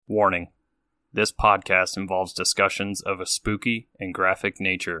Warning. This podcast involves discussions of a spooky and graphic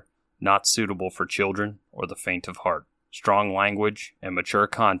nature not suitable for children or the faint of heart. Strong language and mature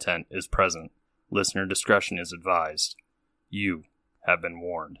content is present. Listener discretion is advised. You have been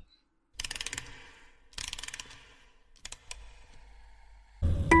warned.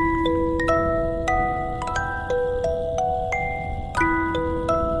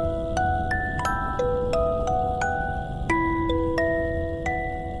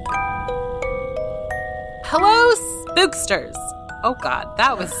 Hello, spooksters. Oh, God,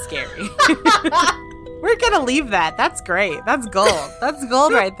 that was scary. We're going to leave that. That's great. That's gold. That's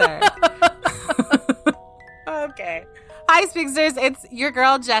gold right there. Okay. Hi, spooksters. It's your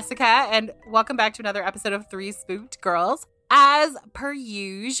girl, Jessica, and welcome back to another episode of Three Spooked Girls. As per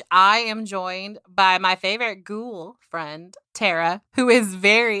usual, I am joined by my favorite ghoul friend, Tara, who is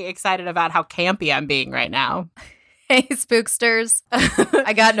very excited about how campy I'm being right now. Hey, spooksters.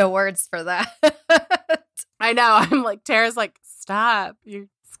 I got no words for that. I know. I'm like, Tara's like, stop. You're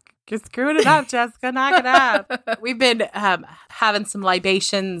screwing it up, Jessica. Knock it up. We've been having some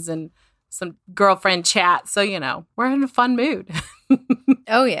libations and some girlfriend chat. So, you know, we're in a fun mood.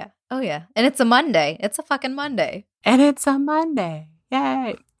 Oh, yeah. Oh, yeah. And it's a Monday. It's a fucking Monday. And it's a Monday.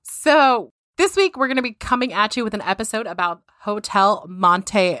 Yay. So this week, we're going to be coming at you with an episode about Hotel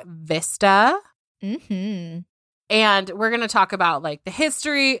Monte Vista. Mm-hmm. And we're going to talk about like the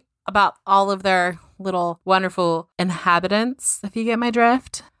history, about all of their little wonderful inhabitants, if you get my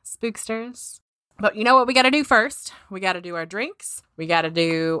drift, spooksters. But you know what we got to do first? We got to do our drinks. We got to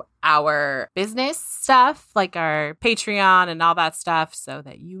do our business stuff, like our Patreon and all that stuff, so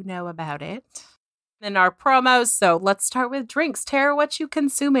that you know about it. And our promos. So let's start with drinks. Tara, what you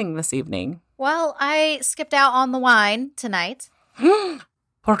consuming this evening? Well, I skipped out on the wine tonight.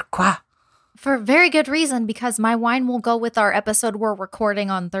 Pourquoi? For very good reason, because my wine will go with our episode we're recording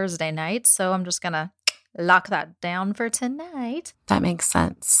on Thursday night. So I'm just going to lock that down for tonight. That makes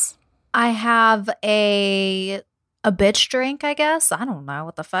sense. I have a bitch drink, I guess. I don't know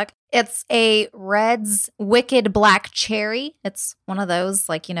what the fuck. It's a Red's Wicked Black Cherry. It's one of those,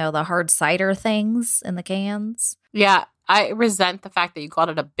 like, you know, the hard cider things in the cans. Yeah, I resent the fact that you called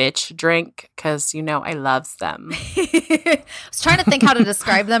it a bitch drink because, you know, I loves them. I was trying to think how to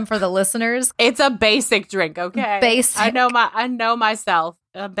describe them for the listeners. It's a basic drink, okay? Basic. I know myself.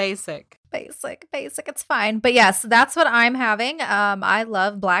 Basic. Basic. It's fine. But yes, that's what I'm having. I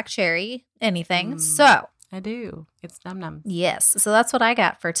love black cherry, anything. So I do. It's num-num. Yes. So that's what I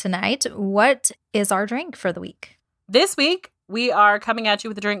got for tonight. What is our drink for the week? This week, we are coming at you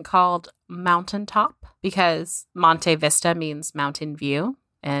with a drink called Mountaintop because Monte Vista means mountain view.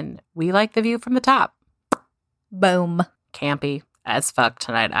 And we like the view from the top. Boom. Campy as fuck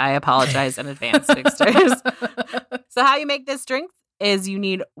tonight. I apologize in advance, fixers. So how you make this drink is you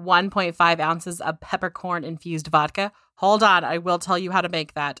need 1.5 ounces of peppercorn infused vodka. Hold on, I will tell you how to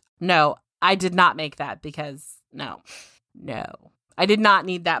make that. No, I did not make that because no, I did not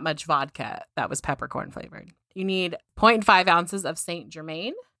need that much vodka that was peppercorn flavored. You need 0.5 ounces of Saint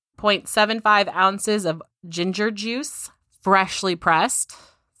Germain, 0.75 ounces of ginger juice, freshly pressed.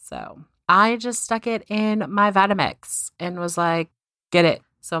 So I just stuck it in my Vitamix and was like, get it.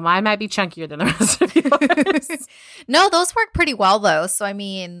 So mine might be chunkier than the rest of yours. No, those work pretty well, though. So, I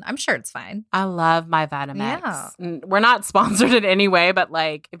mean, I'm sure it's fine. I love my Vitamix. Yeah. We're not sponsored in any way, but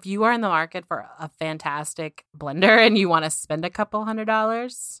like if you are in the market for a fantastic blender and you want to spend a couple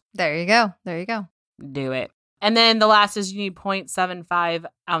 $100, There you go. do it. And then the last is you need 0.75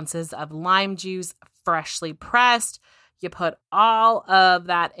 ounces of lime juice, freshly pressed. You put all of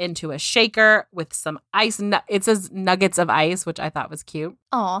that into a shaker with some ice. It says nuggets of ice, which I thought was cute.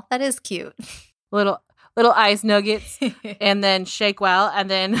 Oh, that is cute. Little ice nuggets. And then shake well. And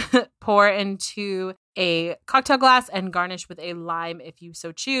then pour into a cocktail glass and garnish with a lime if you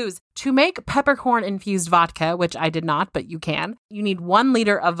so choose. To make peppercorn infused vodka, which I did not, but you can, you need 1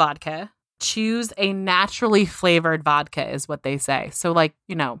 liter of vodka. Choose a naturally flavored vodka is what they say. So like,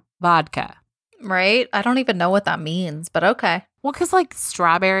 you know, vodka. Right? I don't even know what that means, but okay. Well, because like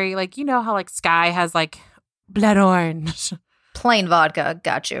strawberry, like, you know how like Sky has like blood orange. Plain vodka.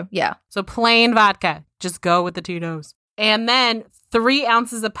 Got you. Yeah. So plain vodka. Just go with the Tito's. And then 3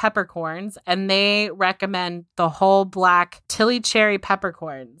 ounces of peppercorns. And they recommend the whole black Tilly cherry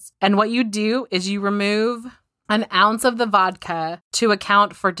peppercorns. And what you do is you remove 1 ounce of the vodka to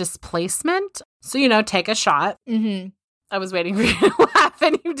account for displacement. So, you know, take a shot. Mm-hmm. I was waiting for you to laugh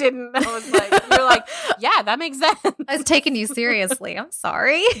and you didn't. I was like, you're like, yeah, that makes sense. I was taking you seriously. I'm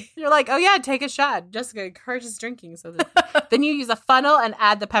sorry. You're like, oh yeah, take a shot. Jessica encourages drinking. So then you use a funnel and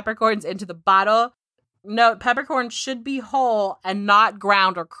add the peppercorns into the bottle. Note, peppercorn should be whole and not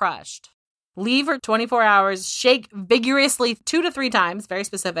ground or crushed. Leave for 24 hours, shake vigorously 2 to 3 times, very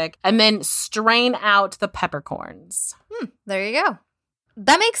specific, and then strain out the peppercorns. There you go.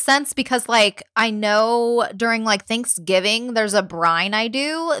 That makes sense because, like, I know during, like, Thanksgiving, there's a brine I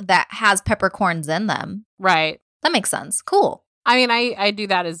do that has peppercorns in them. Right. That makes sense. Cool. I mean, I do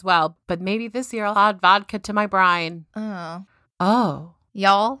that as well, but maybe this year I'll add vodka to my brine. Oh.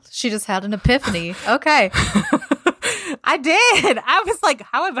 Y'all, she just had an epiphany. Okay. I did. I was like,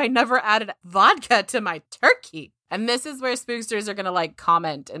 how have I never added vodka to my turkey? And this is where spooksters are going to like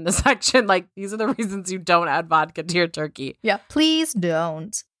comment in the section. Like, these are the reasons you don't add vodka to your turkey. Yeah, please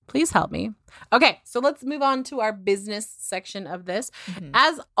don't. Please help me. Okay, so let's move on to our business section of this.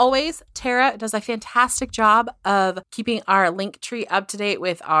 As always, Tara does a fantastic job of keeping our link tree up to date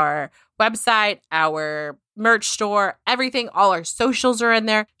with our website, our merch store, everything. All our socials are in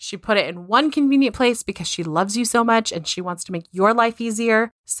there. She put it in one convenient place because she loves you so much and she wants to make your life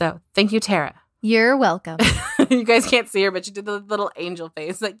easier. So thank you, Tara. You're welcome. You guys can't see her, but she did the little angel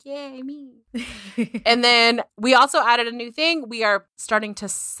face like, yay, me. And then we also added a new thing. We are starting to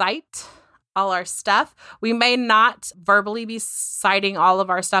cite all our stuff. We may not verbally be citing all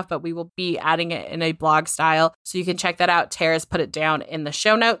of our stuff, but we will be adding it in a blog style. So you can check that out. Tara's put it down in the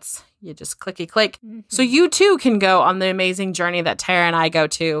show notes. You just clicky click. So you too can go on the amazing journey that Tara and I go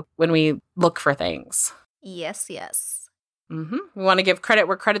to when we look for things. Yes. We want to give credit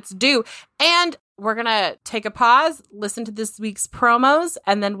where credit's due. And we're going to take a pause, listen to this week's promos,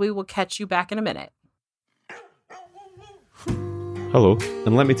 and then we will catch you back in a minute. Hello,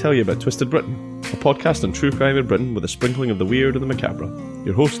 and let me tell you about Twisted Britain, a podcast on true crime in Britain with a sprinkling of the weird and the macabre.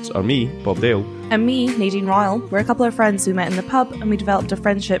 Your hosts are me, Bob Dale. And me, Nadine Royal. We're a couple of friends who met in the pub, and we developed a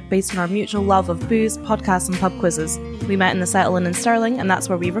friendship based on our mutual love of booze, podcasts, and pub quizzes. We met in the Settle Inn in Stirling, and that's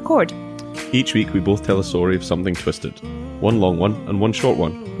where we record. Each week we both tell a story of something twisted. One long one and one short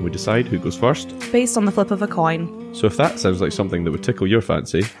one, and we decide who goes first. Based on the flip of a coin. So if that sounds like something that would tickle your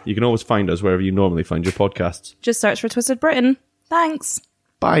fancy, you can always find us wherever you normally find your podcasts. Just search for Twisted Britain. Thanks.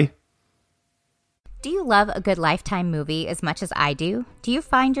 Bye. Do you love a good Lifetime movie as much as I do? Do you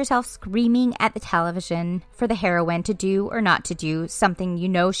find yourself screaming at the television for the heroine to do or not to do something you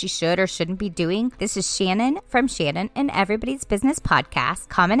know she should or shouldn't be doing? This is Shannon from Shannon and Everybody's Business Podcast,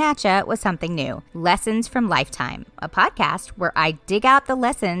 coming at ya with something new. Lessons from Lifetime, a podcast where I dig out the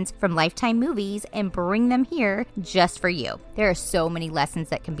lessons from Lifetime movies and bring them here just for you. There are so many lessons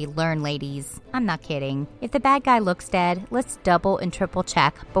that can be learned, ladies. I'm not kidding. If the bad guy looks dead, let's double and triple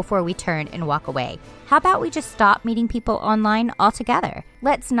check before we turn and walk away. How about we just stop meeting people online altogether?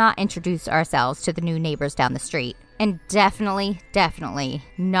 Let's not introduce ourselves to the new neighbors down the street. And definitely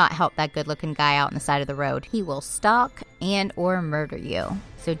not help that good-looking guy out on the side of the road. He will stalk and or murder you.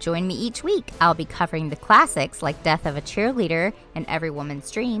 So join me each week. I'll be covering the classics like Death of a Cheerleader and Every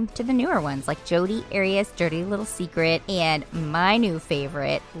Woman's Dream to the newer ones like Jodi Arias' Dirty Little Secret and my new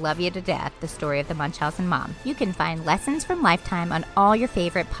favorite, Love You to Death, The Story of the Munchausen Mom. You can find Lessons from Lifetime on all your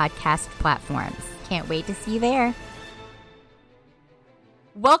favorite podcast platforms. Can't wait to see you there.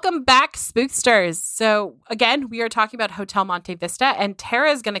 Welcome back, Spooksters. So again, we are talking about Hotel Monte Vista, and Tara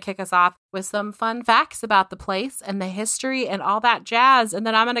is going to kick us off with some fun facts about the place and the history and all that jazz. And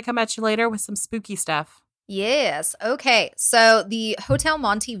then I'm going to come at you later with some spooky stuff. Yes. Okay. So the Hotel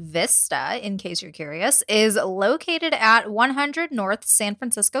Monte Vista, in case you're curious, is located at 100 North San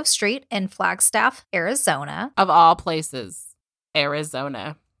Francisco Street in Flagstaff, Arizona. Of all places,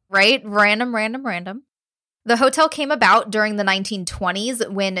 Arizona. Right? Random. The hotel came about during the 1920s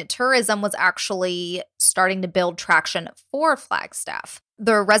when tourism was actually starting to build traction for Flagstaff.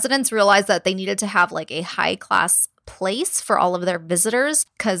 The residents realized that they needed to have like a high-class place for all of their visitors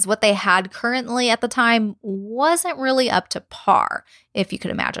because what they had currently at the time wasn't really up to par, if you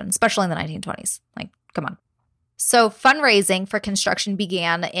could imagine, especially in the 1920s. Like, come on. So fundraising for construction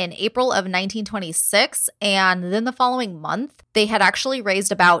began in April of 1926, and then the following month, they had actually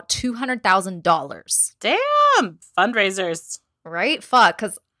raised about $200,000. Damn! Fundraisers. Right? Fuck,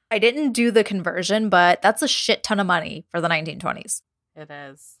 because I didn't do the conversion, but that's a shit ton of money for the 1920s. It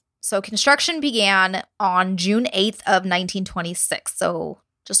is. So construction began on June 8th of 1926, so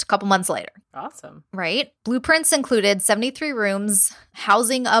just a couple months later. Awesome. Right? Blueprints included 73 rooms,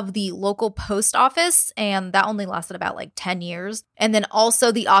 housing of the local post office, and that only lasted about like 10 years. And then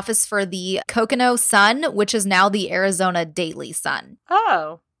also the office for the Coconut Sun, which is now the Arizona Daily Sun.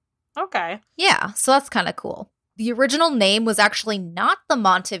 Oh, okay. Yeah, so that's kind of cool. The original name was actually not the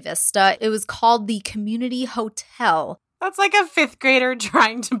Monte Vista. It was called the Community Hotel. That's like a fifth grader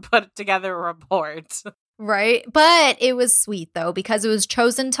trying to put together a report. Right? But it was sweet, though, because it was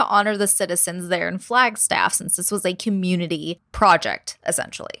chosen to honor the citizens there in Flagstaff, since this was a community project,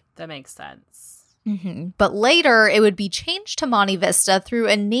 essentially. That makes sense. But later, it would be changed to Monte Vista through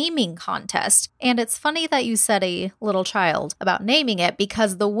a naming contest. And it's funny that you said a little child about naming it,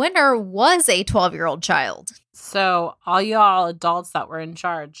 because the winner was a 12-year-old child. So all y'all adults that were in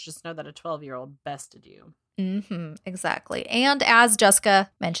charge, just know that a 12-year-old bested you. Exactly. And as Jessica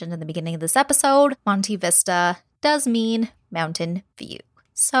mentioned in the beginning of this episode, Monte Vista does mean mountain view.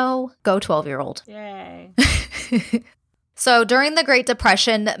 So go 12-year-old. Yay. So during the Great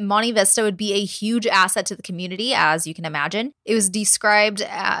Depression, Monte Vista would be a huge asset to the community, as you can imagine. It was described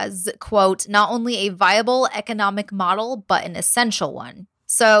as, quote, not only a viable economic model, but an essential one.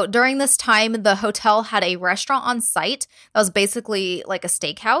 So during this time, the hotel had a restaurant on site that was basically like a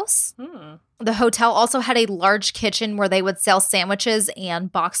steakhouse. The hotel also had a large kitchen where they would sell sandwiches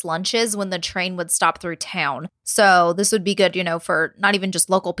and box lunches when the train would stop through town. So this would be good, for not even just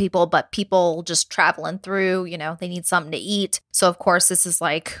local people, but people just traveling through, they need something to eat. So of course, this is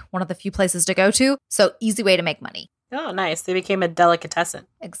like one of the few places to go to. So easy way to make money. Oh, nice. They became a delicatessen.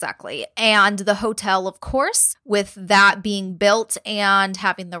 Exactly. And the hotel, of course, with that being built and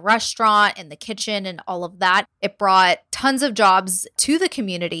having the restaurant and the kitchen and all of that, it brought tons of jobs to the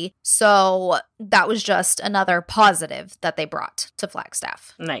community. So that was just another positive that they brought to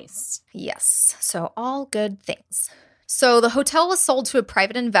Flagstaff. Nice. Yes. So all good things. So the hotel was sold to a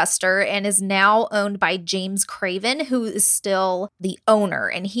private investor and is now owned by James Craven, who is still the owner.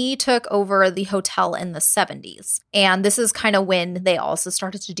 And he took over the hotel in the 70s. And this is kind of when they also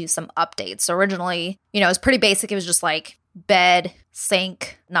started to do some updates. So originally, it was pretty basic. It was just like bed,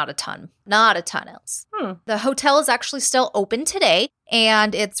 sink, not a ton else. The hotel is actually still open today,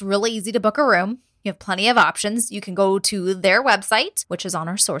 and it's really easy to book a room. You have plenty of options. You can go to their website, which is on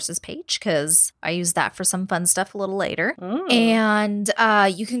our sources page, because I use that for some fun stuff a little later. And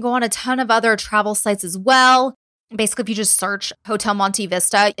you can go on a ton of other travel sites as well. Basically, if you just search Hotel Monte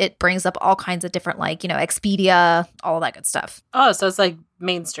Vista, it brings up all kinds of different, Expedia, all that good stuff. Oh, so it's like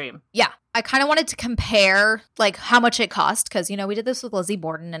mainstream. Yeah. I kind of wanted to compare how much it cost, because, we did this with Lizzie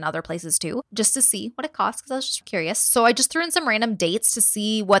Borden and other places too, just to see what it cost, because I was just curious. So I just threw in some random dates to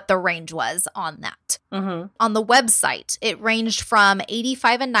see what the range was on that. On the website, it ranged from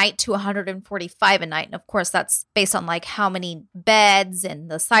 $85 a night to $145 a night. And of course, that's based on how many beds and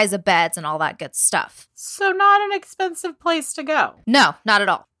the size of beds and all that good stuff. So not an expensive place to go. No, not at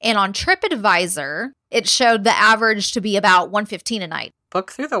all. And on TripAdvisor, it showed the average to be about $115 a night.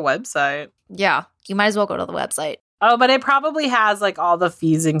 Book through the website. Yeah, you might as well go to the website. Oh, but it probably has all the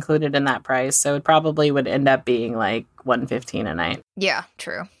fees included in that price. So it probably would end up being $115 a night. Yeah,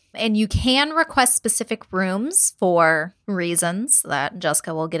 true. And you can request specific rooms for reasons that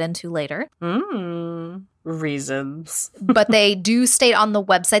Jessica will get into later. Reasons. But they do state on the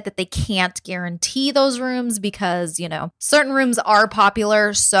website that they can't guarantee those rooms because, certain rooms are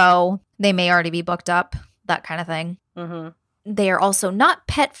popular, so they may already be booked up, that kind of thing. They are also not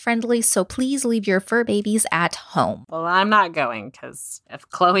pet friendly, so please leave your fur babies at home. Well, I'm not going because if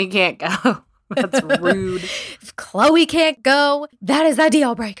Chloe can't go, that's rude. If Chloe can't go, that is a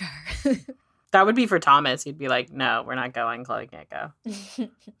deal breaker. That would be for Thomas. He'd be like, no, we're not going. Chloe can't go.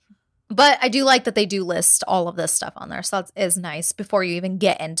 But I do like that they do list all of this stuff on there. So that is nice before you even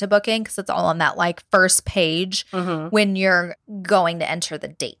get into booking, because it's all on that first page when you're going to enter the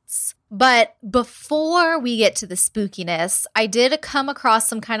dates. But before we get to the spookiness, I did come across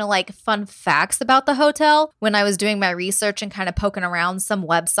some kind of fun facts about the hotel when I was doing my research and kind of poking around some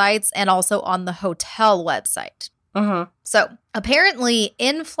websites and also on the hotel website. So apparently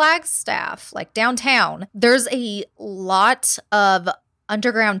in Flagstaff, downtown, there's a lot of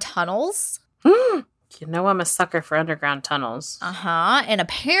underground tunnels. I'm a sucker for underground tunnels. And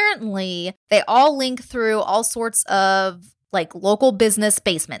apparently they all link through all sorts of local business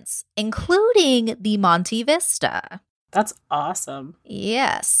basements, including the Monte Vista. That's awesome.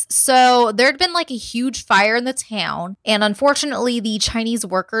 Yes. So there had been a huge fire in the town, and unfortunately the Chinese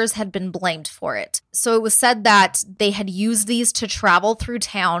workers had been blamed for it. So it was said that they had used these to travel through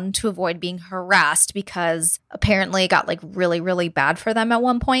town to avoid being harassed, because apparently it got really, really bad for them at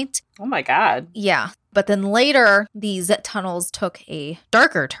one point. Oh my God. Yeah. But then later, these tunnels took a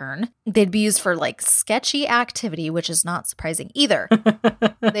darker turn. They'd be used for sketchy activity, which is not surprising either.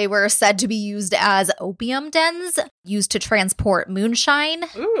 They were said to be used as opium dens, used to transport moonshine,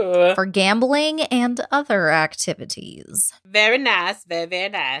 for gambling, and other activities. Very nice. Very, very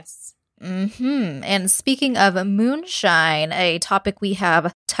nice. And speaking of moonshine, a topic we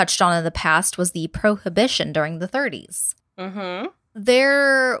have touched on in the past was the prohibition during the 30s.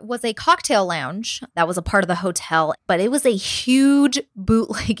 There was a cocktail lounge that was a part of the hotel, but it was a huge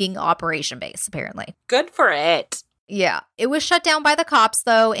bootlegging operation base, apparently. Good for it. Yeah. It was shut down by the cops,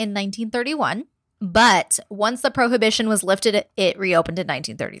 though, in 1931. But once the prohibition was lifted, it reopened in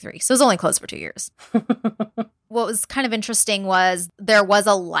 1933. So it was only closed for 2 years. What was kind of interesting was there was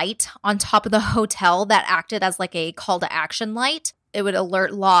a light on top of the hotel that acted as like a call to action light. It would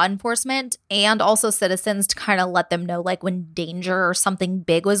alert law enforcement and also citizens to kind of let them know like when danger or something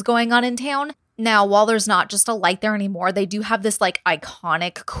big was going on in town. Now, while there's not just a light there anymore, they do have this like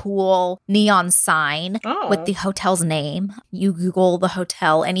iconic, cool neon sign with the hotel's name. You Google the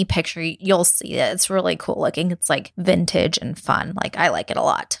hotel, any picture, you'll see it. It's really cool looking. It's like vintage and fun. Like, I like it a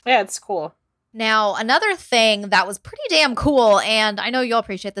lot. Yeah, it's cool. Now, another thing that was pretty damn cool, and I know you'll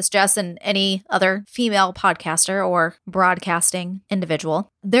appreciate this, Jess, and any other female podcaster or broadcasting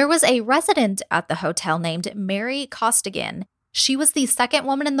individual, there was a resident at the hotel named Mary Costigan. She was the second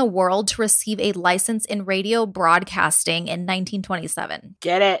woman in the world to receive a license in radio broadcasting in 1927.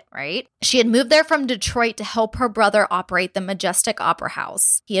 Get it. Right? She had moved there from Detroit to help her brother operate the Majestic Opera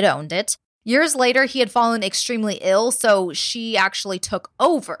House. He had owned it. Years later, he had fallen extremely ill, so she actually took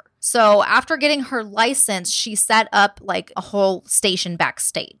over. So after getting her license, she set up like a whole station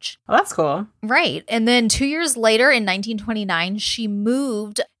backstage. Oh, that's cool. Right. And then 2 years later, in 1929, she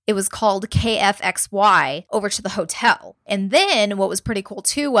moved. It was called KFXY over to the hotel. And then what was pretty cool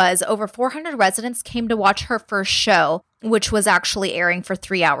too was over 400 residents came to watch her first show, which was actually airing for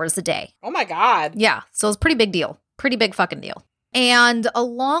 3 hours a day. Oh my God. Yeah. So it was a pretty big deal. Pretty big fucking deal. And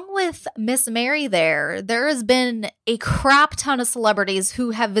along with Miss Mary there has been a crap ton of celebrities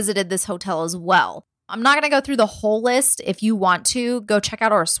who have visited this hotel as well. I'm not going to go through the whole list. If you want to, go check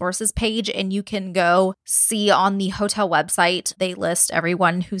out our sources page and you can go see on the hotel website. They list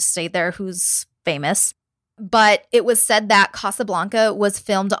everyone who's stayed there who's famous. But it was said that Casablanca was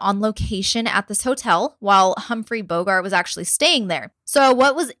filmed on location at this hotel while Humphrey Bogart was actually staying there. So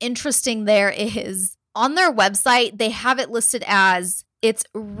what was interesting there is on their website, they have it listed as it's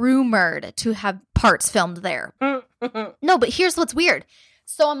rumored to have parts filmed there. No, but here's what's weird.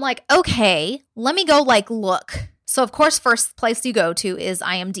 So I'm like, okay, let me go like look. So of course, first place you go to is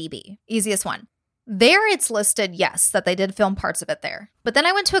IMDb. Easiest one. There it's listed, yes, that they did film parts of it there. But then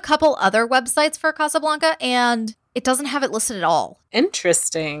I went to a couple other websites for Casablanca and it doesn't have it listed at all.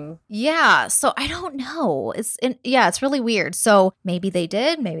 Interesting. Yeah, so I don't know. It's really weird. So maybe they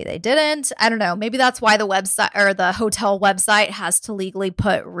did, maybe they didn't. I don't know. Maybe that's why the website or the hotel website has to legally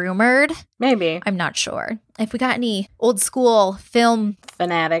put rumored. Maybe. I'm not sure. If we got any old school film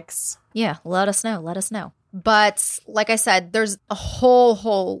fanatics, yeah, let us know. Let us know. But like I said, there's a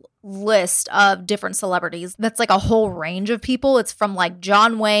whole list of different celebrities. That's like a whole range of people. It's from like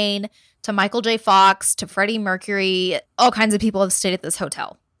John Wayne to Michael J. Fox to Freddie Mercury. All kinds of people have stayed at this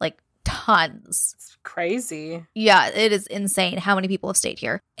hotel. Like tons. It's crazy. Yeah, it is insane how many people have stayed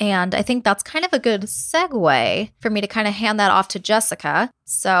here. And I think that's kind of a good segue for me to kind of hand that off to Jessica.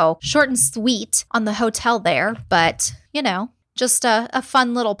 So short and sweet on the hotel there, but you know, just a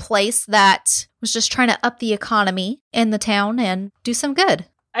fun little place that was just trying to up the economy in the town and do some good.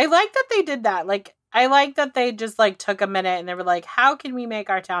 I like that they did that. Like, I like that they just like took a minute and they were like, how can we make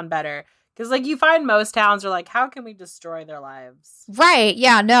our town better? Because like you find most towns are like, how can we destroy their lives? Right.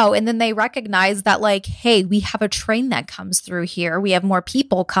 Yeah, no. And then they recognize that like, hey, we have a train that comes through here. We have more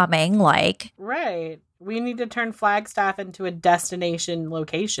people coming. Like, right. We need to turn Flagstaff into a destination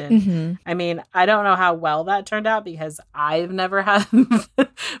location. Mm-hmm. I mean, I don't know how well that turned out because I've never had,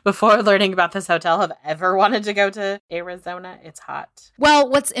 before learning about this hotel, have ever wanted to go to Arizona. It's hot. Well,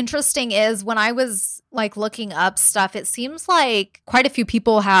 what's interesting is when I was like looking up stuff, it seems like quite a few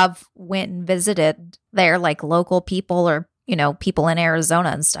people have went and visited there, like local people or, you know, people in Arizona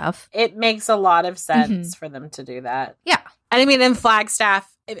and stuff. It makes a lot of sense for them to do that. Yeah. And I mean, in Flagstaff,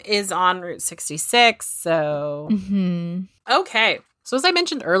 it is on Route 66, so... Mm-hmm. Okay. So as I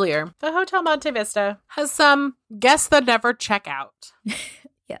mentioned earlier, the Hotel Monte Vista has some guests that never check out.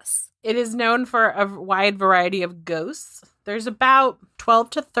 Yes. It is known for a wide variety of ghosts. There's about 12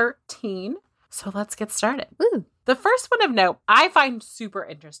 to 13. So let's get started. Woo. The first one of note, I find super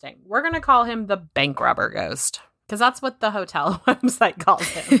interesting. We're going to call him the bank robber ghost, because that's what the hotel website calls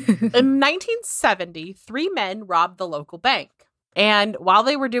him. In 1970, 3 men robbed the local bank. And while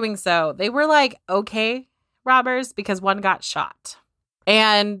they were doing so, they were like, okay, robbers, because one got shot.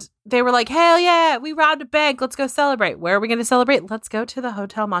 And they were like, hell yeah, we robbed a bank. Let's go celebrate. Where are we going to celebrate? Let's go to the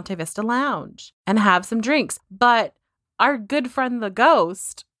Hotel Monte Vista Lounge and have some drinks. But our good friend, the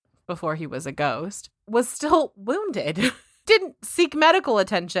ghost, before he was a ghost, was still wounded, didn't seek medical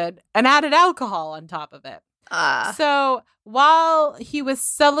attention, and added alcohol on top of it. So while he was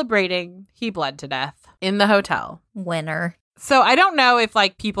celebrating, he bled to death in the hotel. Winner. So I don't know if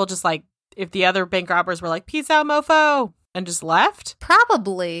like people just like, if the other bank robbers were like, peace out, mofo, and just left.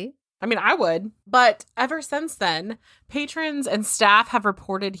 Probably. I mean, I would. But ever since then, patrons and staff have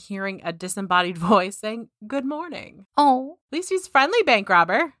reported hearing a disembodied voice saying, good morning. Oh. At least he's friendly, bank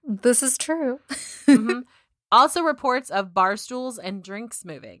robber. This is true. Mm-hmm. Also reports of bar stools and drinks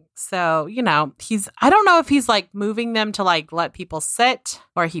moving. So, you know, I don't know if he's like moving them to like let people sit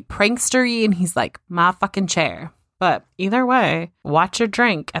or he prankstery and he's like, my fucking chair. But either way, watch your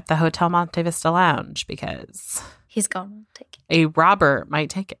drink at the Hotel Monte Vista Lounge because he's gonna take a robber might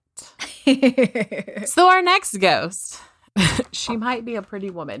take it. So our next ghost, she might be a pretty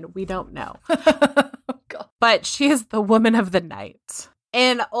woman. We don't know. God. But she is the woman of the night.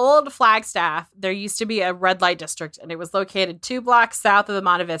 In Old Flagstaff, there used to be a red light district, and it was located 2 blocks south of the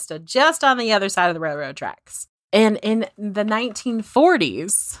Monte Vista, just on the other side of the railroad tracks. And in the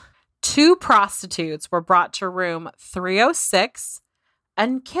 1940s, 2 prostitutes were brought to room 306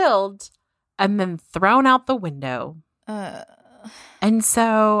 and killed and then thrown out the window. And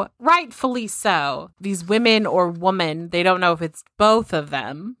so, rightfully so, these women or woman, they don't know if it's both of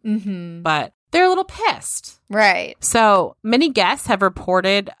them, but they're a little pissed. Right. So many guests have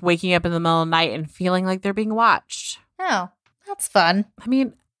reported waking up in the middle of the night and feeling like they're being watched. Oh, that's fun. I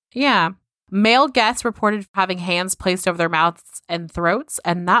mean, yeah. Male guests reported having hands placed over their mouths and throats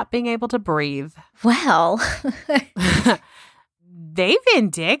and not being able to breathe. Well. They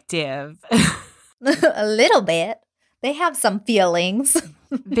vindictive. A little bit. They have some feelings.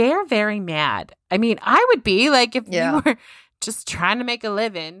 They're very mad. I mean, I would be like if Yeah. you were just trying to make a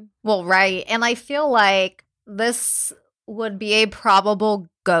living. Well, right. And I feel like this would be a probable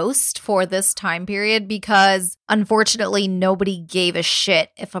ghost for this time period because unfortunately nobody gave a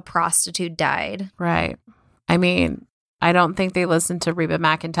shit if a prostitute died. Right. I mean, I don't think they listened to Reba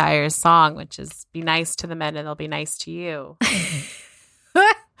McEntire's song, which is be nice to the men and they'll be nice to you.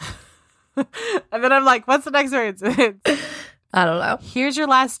 And then I'm like, what's the next word? I don't know. Here's your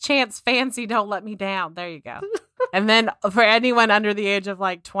last chance. Fancy, don't let me down. There you go. And then for anyone under the age of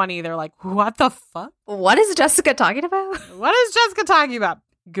like 20, they're like, what the fuck? What is Jessica talking about? What is Jessica talking about?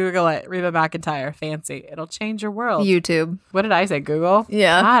 Google it. Reba McEntire, Fancy. It'll change your world. YouTube. What did I say? Google?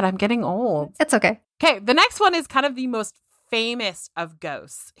 Yeah. God, I'm getting old. It's okay. Okay, the next one is kind of the most famous of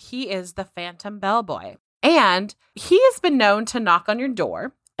ghosts. He is the Phantom Bellboy. And he has been known to knock on your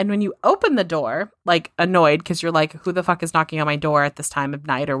door. And when you open the door, like annoyed because you're like, who the fuck is knocking on my door at this time of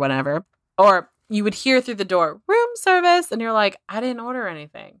night or whatever? Or you would hear through the door, room service. And you're like, I didn't order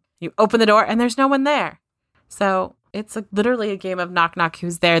anything. You open the door and there's no one there. So it's literally a game of knock knock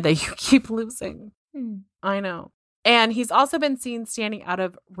who's there that you keep losing. I know. And he's also been seen standing out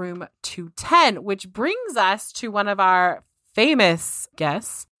of room 210, which brings us to one of our famous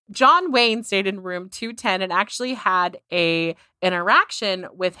guests. John Wayne stayed in room 210 and actually had a interaction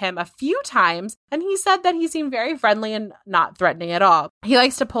with him a few times. And he said that he seemed very friendly and not threatening at all. He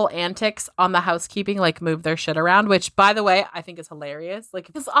likes to pull antics on the housekeeping, like move their shit around, which, by the way, I think is hilarious. Like,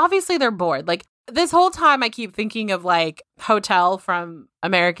 because obviously they're bored. Like, this whole time I keep thinking of like Hotel from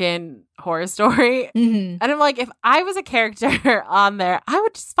American Horror Story. And I'm like, if I was a character on there, I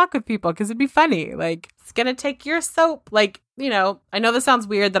would just fuck with people because it'd be funny. Like, it's going to take your soap. Like, you know, I know this sounds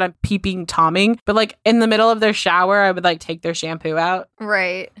weird that I'm peeping Tomming, but like in the middle of their shower, I would like take their shampoo out.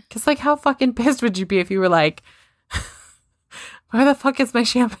 Right. Because like how fucking pissed would you be if you were like, where the fuck is my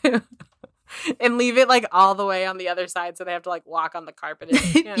shampoo? And leave it like all the way on the other side so they have to like walk on the carpet.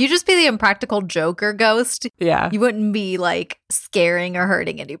 Yeah. You just be the Impractical Joker ghost. Yeah. You wouldn't be like scaring or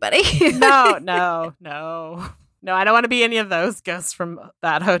hurting anybody. No, I don't want to be any of those ghosts from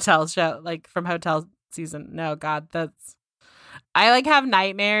that hotel show, like from Hotel season. No, God, I like have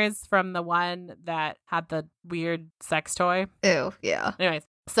nightmares from the one that had the weird sex toy. Ew, yeah. Anyways,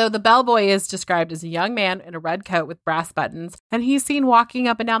 so the bellboy is described as a young man in a red coat with brass buttons, and he's seen walking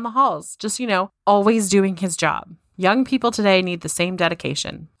up and down the halls, just, you know, always doing his job. Young people today need the same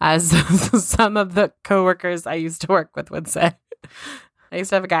dedication as some of the coworkers I used to work with would say. I used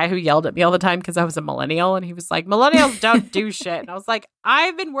to have a guy who yelled at me all the time because I was a millennial, and he was like, millennials don't do shit. And I was like,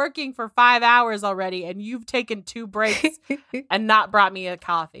 I've been working for 5 hours already, and you've taken 2 breaks and not brought me a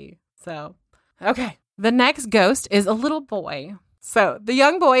coffee. So, okay. The next ghost is a little boy. So the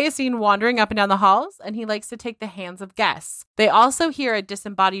young boy is seen wandering up and down the halls, and he likes to take the hands of guests. They also hear a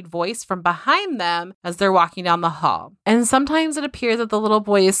disembodied voice from behind them as they're walking down the hall. And sometimes it appears that the little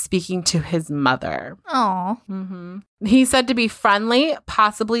boy is speaking to his mother. Aw. He's said to be friendly,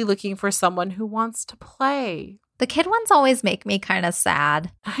 possibly looking for someone who wants to play. The kid ones always make me kind of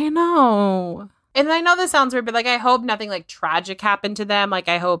sad. I know. And I know this sounds weird, but like, I hope nothing like tragic happened to them. Like,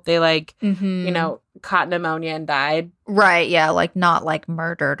 I hope they like, you know, caught pneumonia and died. Right. Yeah. Like not like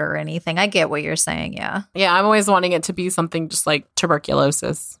murdered or anything. I get what you're saying. Yeah. Yeah. I'm always wanting it to be something just like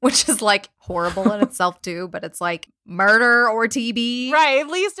tuberculosis. Which is like horrible in itself too, but it's like murder or TB. Right. At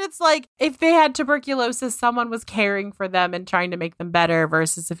least it's like if they had tuberculosis, someone was caring for them and trying to make them better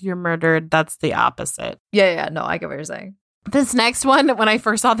versus if you're murdered, that's the opposite. Yeah. Yeah. No, I get what you're saying. This next one, when I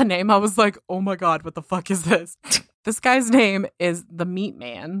first saw the name, I was like, oh my God, what the fuck is this? This guy's name is the Meat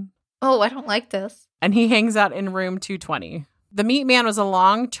Man. Oh, I don't like this. And he hangs out in room 220. The Meat Man was a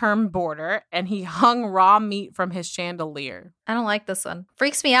long-term boarder, and he hung raw meat from his chandelier. I don't like this one.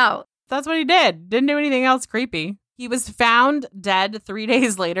 Freaks me out. That's what he did. Didn't do anything else creepy. He was found dead 3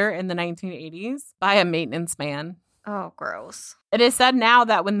 days later in the 1980s by a maintenance man. Oh, gross. It is said now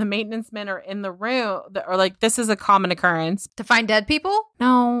that when the maintenance men are in the room, or like this is a common occurrence. To find dead people?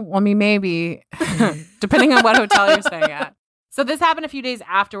 No, I mean, maybe, depending on what hotel you're staying at. So this happened a few days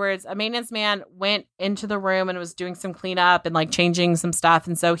afterwards. A maintenance man went into the room and was doing some cleanup and like changing some stuff.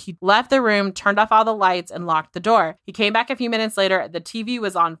 And so he left the room, turned off all the lights and locked the door. He came back a few minutes later. The TV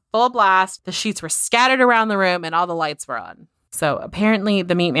was on full blast. The sheets were scattered around the room and all the lights were on. So apparently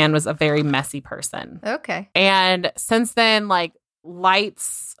the Meat Man was a very messy person. Okay. And since then, like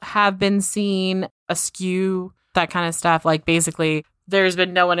lights have been seen askew, that kind of stuff. Like basically there's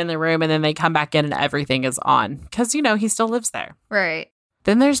been no one in the room and then they come back in and everything is on because, you know, he still lives there. Right.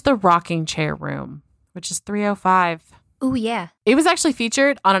 Then there's the rocking chair room, which is 305. Oh, yeah. It was actually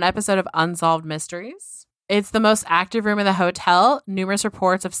featured on an episode of Unsolved Mysteries. It's the most active room in the hotel. Numerous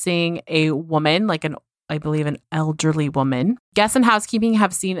reports of seeing a woman, like I believe an elderly woman. Guests and housekeeping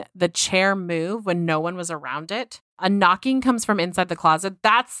have seen the chair move when no one was around it. A knocking comes from inside the closet.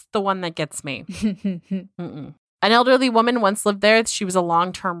 That's the one that gets me. An elderly woman once lived there. She was a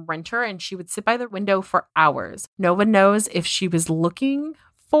long-term renter and she would sit by the window for hours. No one knows if she was looking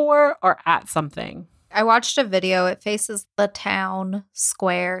for or at something. I watched a video. It faces the town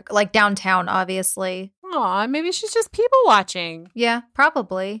square, like downtown, obviously. Aw, maybe she's just people watching. Yeah,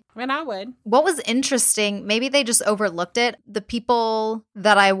 probably. I mean, I would. What was interesting, maybe they just overlooked it. The people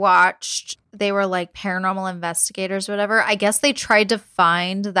that I watched, they were like paranormal investigators or whatever. I guess they tried to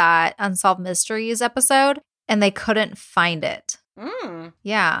find that Unsolved Mysteries episode and they couldn't find it.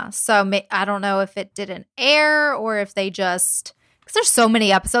 Yeah. So I don't know if it didn't air or if they just... Because there's so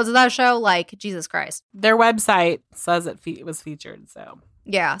many episodes of that show, like, Jesus Christ. Their website says it was featured, so.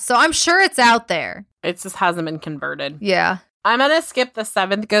 Yeah. So I'm sure it's out there. It just hasn't been converted. Yeah. I'm going to skip the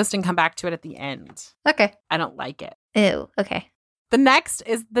 7th ghost and come back to it at the end. Okay. I don't like it. Ew. Okay. The next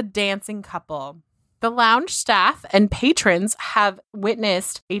is the dancing couple. The lounge staff and patrons have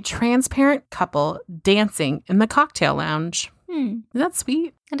witnessed a transparent couple dancing in the cocktail lounge. Isn't that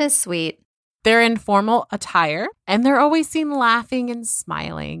sweet? It is sweet. They're in formal attire, and they're always seen laughing and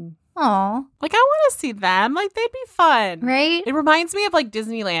smiling. Aw. Like, I want to see them. Like, they'd be fun. Right? It reminds me of, like,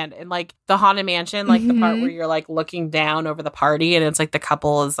 Disneyland and, like, the Haunted Mansion, like, the part where you're, like, looking down over the party, and it's, like, the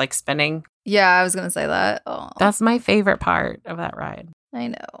couple is, like, spinning. Yeah, I was going to say that. Oh, That's my favorite part of that ride. I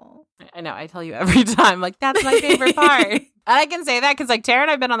know. I know. I tell you every time, like, that's my favorite part. And I can say that because, like, Tara and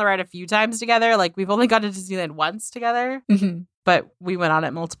I have been on the ride a few times together. Like, we've only gone to Disneyland once together. But we went on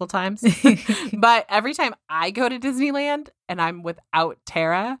it multiple times. But every time I go to Disneyland and I'm without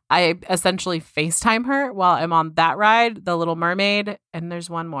Tara, I essentially FaceTime her while I'm on that ride, The Little Mermaid, and there's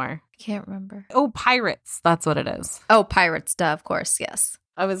one more. I can't remember. Oh, Pirates. That's what it is. Oh, Pirates, duh, of course, yes.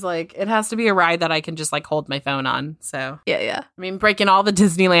 I was like, it has to be a ride that I can just like hold my phone on. So, yeah. I mean, breaking all the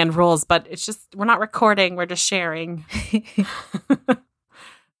Disneyland rules, but it's just, we're not recording, we're just sharing.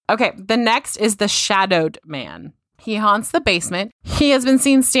 Okay, the next is the Shadowed Man. He haunts the basement. He has been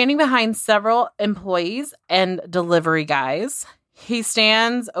seen standing behind several employees and delivery guys. He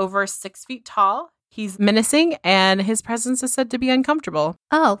stands over 6 feet tall. He's menacing, and his presence is said to be uncomfortable.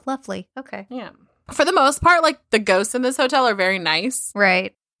 Oh, lovely. Okay. Yeah. For the most part, like, the ghosts in this hotel are very nice.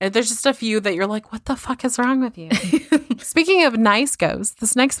 Right. There's just a few that you're like, what the fuck is wrong with you? Speaking of nice ghosts,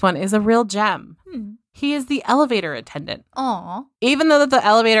 this next one is a real gem. He is the elevator attendant. Aw. Even though the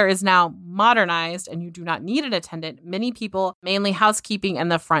elevator is now modernized and you do not need an attendant, many people, mainly housekeeping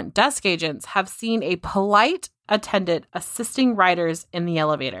and the front desk agents, have seen a polite attendant assisting riders in the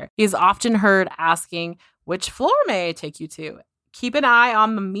elevator. He is often heard asking, which floor may I take you to? Keep an eye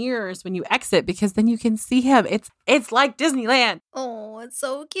on the mirrors when you exit because then you can see him. It's like Disneyland. Oh, it's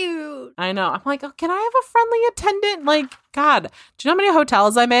so cute. I know. I'm like, oh, can I have a friendly attendant? Like, God, do you know how many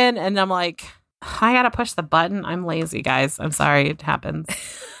hotels I'm in? And I'm like, I gotta push the button. I'm lazy, guys. I'm sorry. It happens.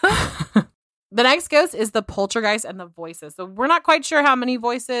 The next ghost is the poltergeist and the voices. So we're not quite sure how many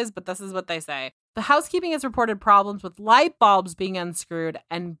voices, but this is what they say. The housekeeping has reported problems with light bulbs being unscrewed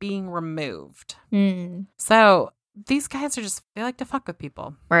and being removed. So these guys they like to fuck with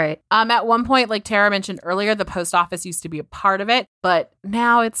people. Right. At one point, like Tara mentioned earlier, the post office used to be a part of it, but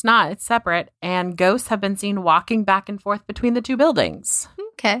now it's not. It's separate. And ghosts have been seen walking back and forth between the two buildings.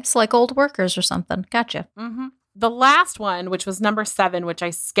 Okay. So like old workers or something. Gotcha. Mm-hmm. The last one, which was number 7, which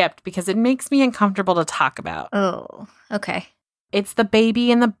I skipped because it makes me uncomfortable to talk about. Oh, okay. It's the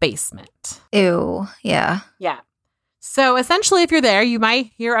baby in the basement. Ew. Yeah. Yeah. So essentially, if you're there, you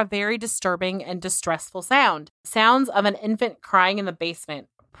might hear a very disturbing and distressful sound. Sounds of an infant crying in the basement,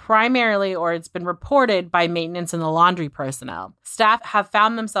 primarily, or it's been reported by maintenance and the laundry personnel. Staff have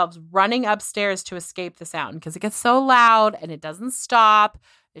found themselves running upstairs to escape the sound because it gets so loud and it doesn't stop.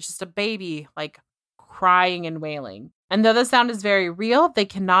 It's just a baby, like, crying and wailing. And though the sound is very real, they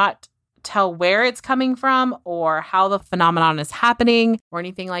cannot tell where it's coming from or how the phenomenon is happening or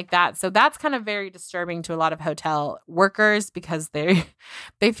anything like that. So that's kind of very disturbing to a lot of hotel workers because they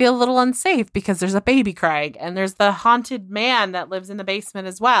feel a little unsafe because there's a baby crying and there's the haunted man that lives in the basement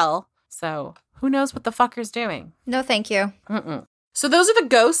as well. So who knows what the fucker's doing? No, thank you. So those are the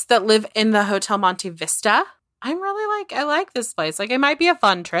ghosts that live in the Hotel Monte Vista. I like this place. Like, it might be a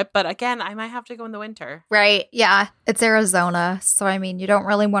fun trip, but again, I might have to go in the winter. Right. Yeah. It's Arizona. So, I mean, you don't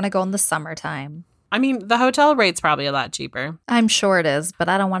really want to go in the summertime. I mean, the hotel rate's probably a lot cheaper. I'm sure it is, but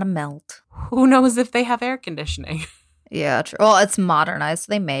I don't want to melt. Who knows if they have air conditioning? Yeah, true. Well, it's modernized,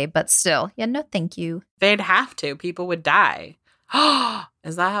 so they may, but still. Yeah, no, thank you. They'd have to. People would die.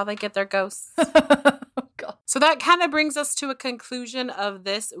 Is that how they get their ghosts? Oh, God. So that kind of brings us to a conclusion of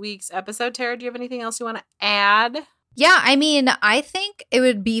this week's episode. Tara, do you have anything else you want to add? Yeah, I mean, I think it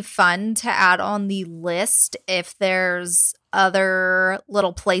would be fun to add on the list if there's other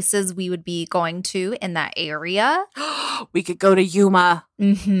little places we would be going to in that area. We could go to Yuma.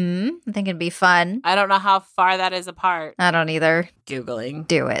 I think it'd be fun. I don't know how far that is apart. I don't either. Googling.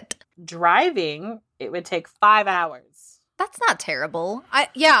 Do it. Driving, it would take 5 hours. That's not terrible. I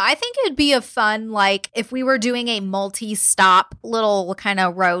think it'd be a fun, like, if we were doing a multi-stop little kind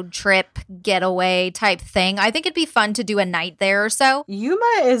of road trip getaway type thing. I think it'd be fun to do a night there or so.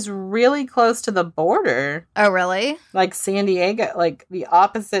 Yuma is really close to the border. Oh, really? Like San Diego, like the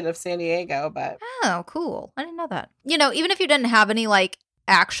opposite of San Diego, but... Oh, cool. I didn't know that. You know, even if you didn't have any, like,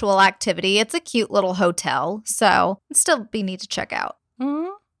 actual activity, it's a cute little hotel. So it'd still be neat to check out.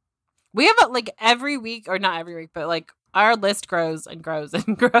 Mm-hmm. We have, like, every week, or not every week, but, like, our list grows and grows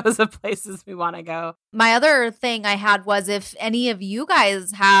and grows of places we want to go. My other thing I had was if any of you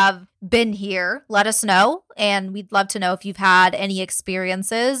guys have been here, let us know. And we'd love to know if you've had any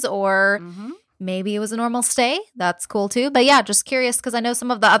experiences or maybe it was a normal stay. That's cool too. But yeah, just curious because I know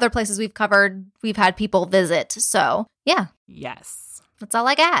some of the other places we've covered, we've had people visit. So yeah. Yes. That's all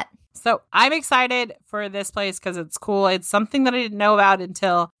I got. So I'm excited for this place because it's cool. It's something that I didn't know about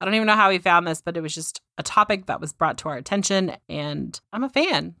until, I don't even know how we found this, but it was just a topic that was brought to our attention and I'm a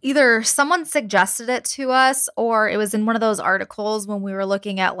fan. Either someone suggested it to us or it was in one of those articles when we were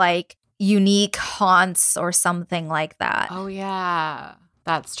looking at like unique haunts or something like that. Oh yeah,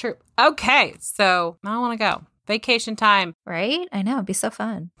 that's true. Okay, so I want to go. Vacation time. Right? I know. It'd be so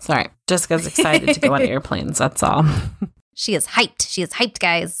fun. Sorry, Jessica's excited to go on airplanes. That's all. She is hyped. She is hyped,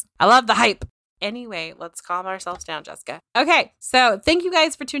 guys. I love the hype. Anyway, let's calm ourselves down, Jessica. Okay, so thank you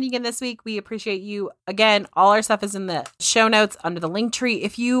guys for tuning in this week. We appreciate you. Again, all our stuff is in the show notes under the link tree.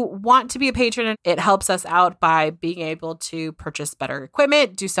 If you want to be a patron, it helps us out by being able to purchase better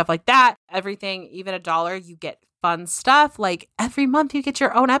equipment, do stuff like that. Everything, even $1, you get fun stuff. Like every month you get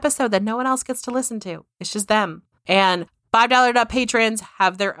your own episode that no one else gets to listen to. It's just them. And $5 patrons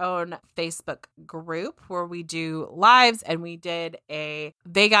have their own Facebook group where we do lives and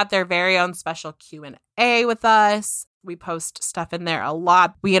they got their very own special Q&A with us. We post stuff in there a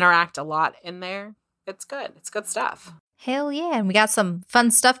lot. We interact a lot in there. It's good. It's good stuff. Hell yeah. And we got some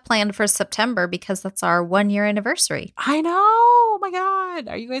fun stuff planned for September because that's our 1-year anniversary. I know. Oh my God.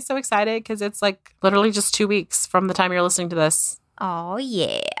 Are you guys so excited? Because it's like literally just 2 weeks from the time you're listening to this. Oh,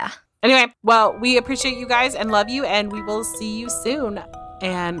 yeah. Anyway, well, we appreciate you guys and love you, and we will see you soon.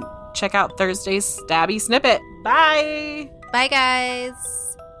 And check out Thursday's Stabby Snippet. Bye! Bye, guys.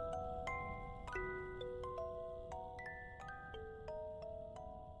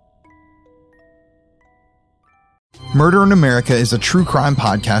 Murder in America is a true crime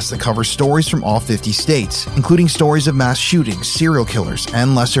podcast that covers stories from all 50 states, including stories of mass shootings, serial killers,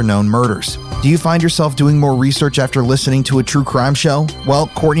 and lesser-known murders. Do you find yourself doing more research after listening to a true crime show? Well,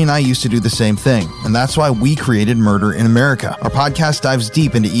 Courtney and I used to do the same thing, and that's why we created Murder in America. Our podcast dives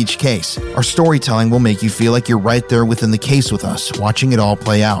deep into each case. Our storytelling will make you feel like you're right there within the case with us, watching it all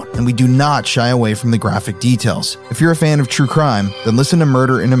play out, and we do not shy away from the graphic details. If you're a fan of true crime, then listen to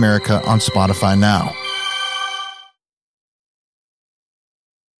Murder in America on Spotify now.